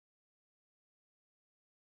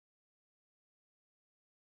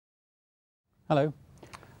Hello,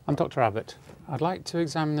 I'm Dr. Abbott. I'd like to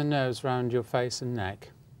examine the nerves around your face and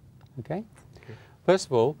neck. Okay? First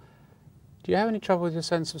of all, do you have any trouble with your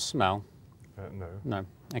sense of smell? No. No.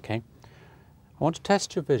 Okay. I want to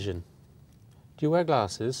test your vision. Do you wear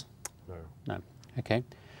glasses? No. No. Okay.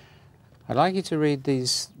 I'd like you to read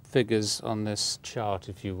these figures on this chart,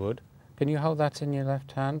 if you would. Can you hold that in your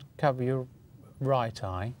left hand, cover your right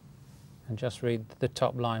eye, and just read the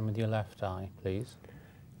top line with your left eye, please?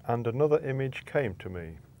 And another image came to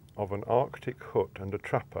me of an Arctic hut and a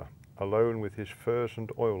trapper, alone with his furs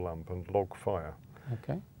and oil lamp and log fire.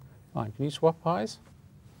 Okay. Fine. Can you swap eyes?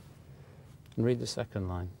 And read the second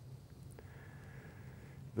line.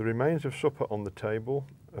 The remains of supper on the table,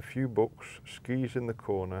 a few books, skis in the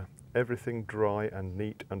corner, everything dry and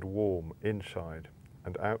neat and warm inside,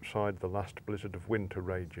 and outside the last blizzard of winter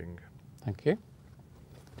raging. Thank you.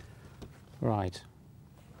 Right.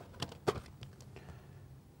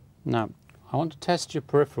 Now, I want to test your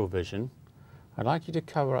peripheral vision. I'd like you to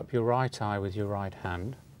cover up your right eye with your right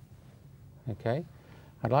hand. Okay?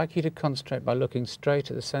 I'd like you to concentrate by looking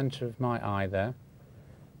straight at the centre of my eye there.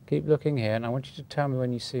 Keep looking here, and I want you to tell me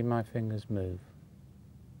when you see my fingers move.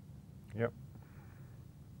 Yep.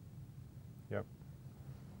 Yep.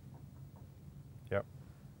 Yep.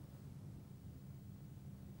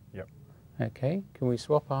 Yep. Okay, can we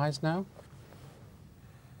swap eyes now?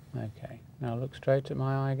 Okay, now look straight at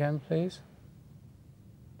my eye again, please.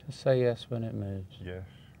 Just say yes when it moves. Yes.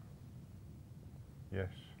 Yes.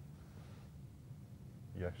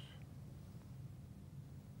 Yes.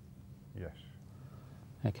 Yes.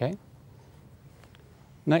 Okay.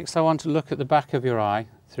 Next, I want to look at the back of your eye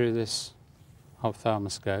through this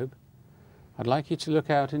ophthalmoscope. I'd like you to look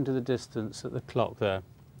out into the distance at the clock there.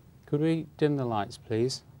 Could we dim the lights,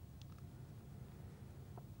 please?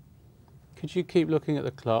 Could you keep looking at the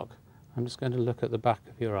clock? I'm just going to look at the back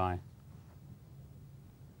of your eye.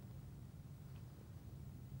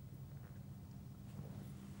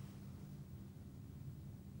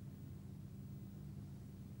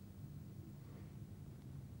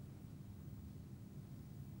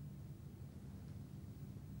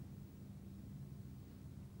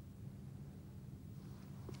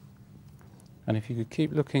 And if you could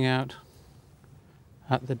keep looking out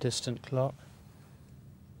at the distant clock.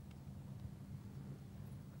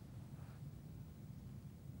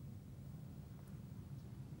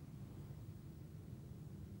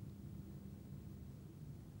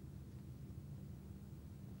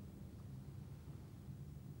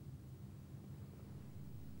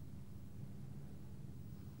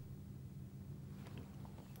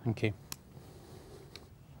 Thank you.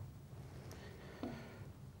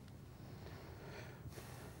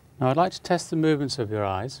 Now I'd like to test the movements of your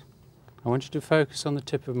eyes. I want you to focus on the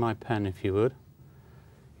tip of my pen, if you would.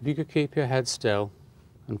 If you could keep your head still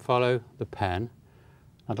and follow the pen,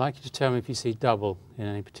 I'd like you to tell me if you see double in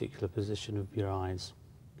any particular position of your eyes.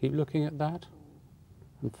 Keep looking at that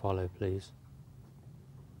and follow, please.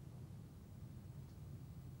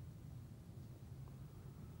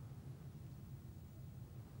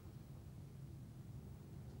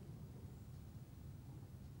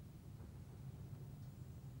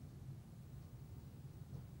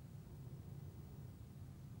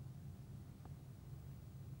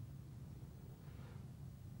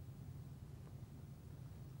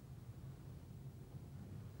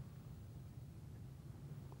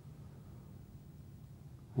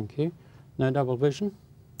 Thank you. No double vision?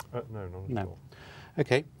 No, none at all.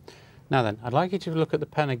 Okay. Now then, I'd like you to look at the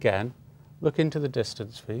pen again. Look into the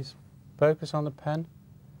distance, please. Focus on the pen.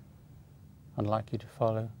 I'd like you to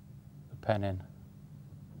follow the pen in.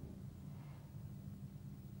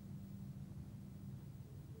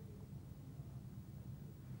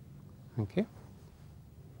 Thank you.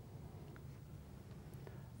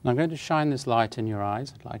 Now I'm going to shine this light in your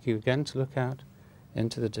eyes. I'd like you again to look out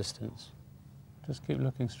into the distance. Just keep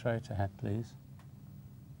looking straight ahead, please.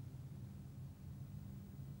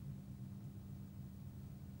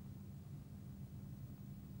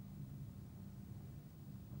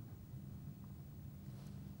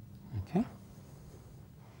 Okay.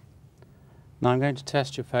 Now I'm going to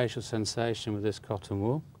test your facial sensation with this cotton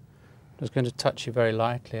wool. I'm just going to touch you very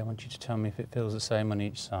lightly. I want you to tell me if it feels the same on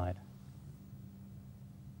each side.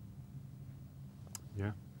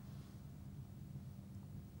 Yeah.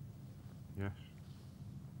 Yes.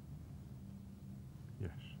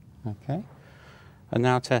 Yes. Okay. And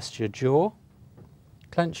now test your jaw.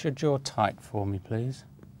 Clench your jaw tight for me, please.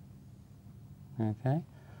 Okay.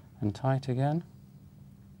 And tight again.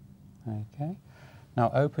 Okay. Now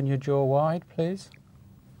open your jaw wide, please.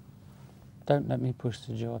 Don't let me push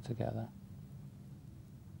the jaw together.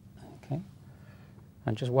 Okay.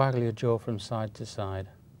 And just waggle your jaw from side to side.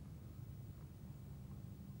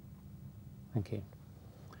 Thank you.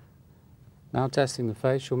 Now testing the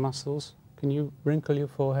facial muscles. Can you wrinkle your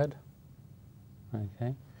forehead?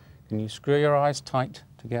 Okay. Can you screw your eyes tight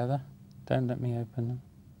together? Don't let me open them.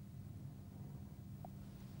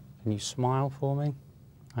 Can you smile for me?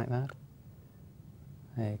 Like that?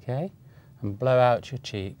 Okay. And blow out your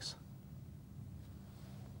cheeks.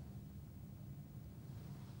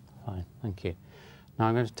 Fine, thank you. Now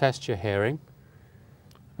I'm going to test your hearing.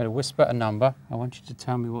 I'm going to whisper a number. I want you to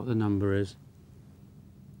tell me what the number is.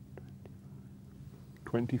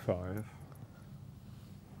 25.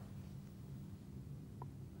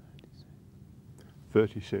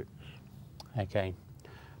 36. Okay.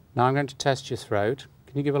 Now I'm going to test your throat.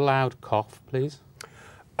 Can you give a loud cough, please?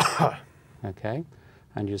 Okay.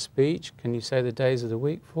 And your speech, can you say the days of the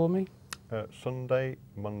week for me? Sunday,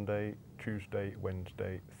 Monday, Tuesday,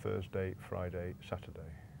 Wednesday, Thursday, Friday, Saturday.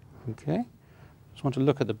 Okay. Just want to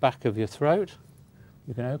look at the back of your throat.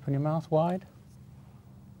 You can open your mouth wide.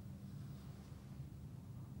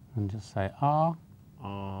 And just say ah.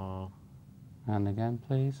 Ah. And again,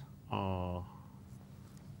 please. Ah.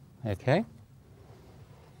 Okay.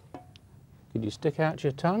 Could you stick out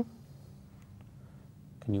your tongue?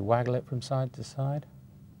 Can you waggle it from side to side?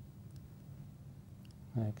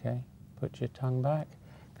 Okay. Put your tongue back.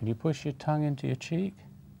 Can you push your tongue into your cheek?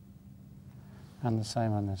 And the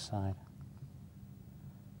same on this side.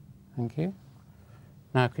 Thank you.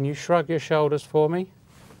 Now, can you shrug your shoulders for me?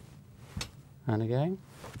 And again.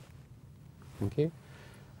 Thank you.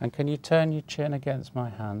 And can you turn your chin against my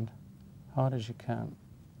hand, hard as you can,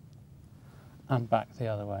 and back the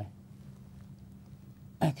other way?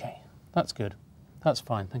 Okay, that's good. That's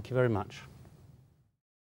fine. Thank you very much.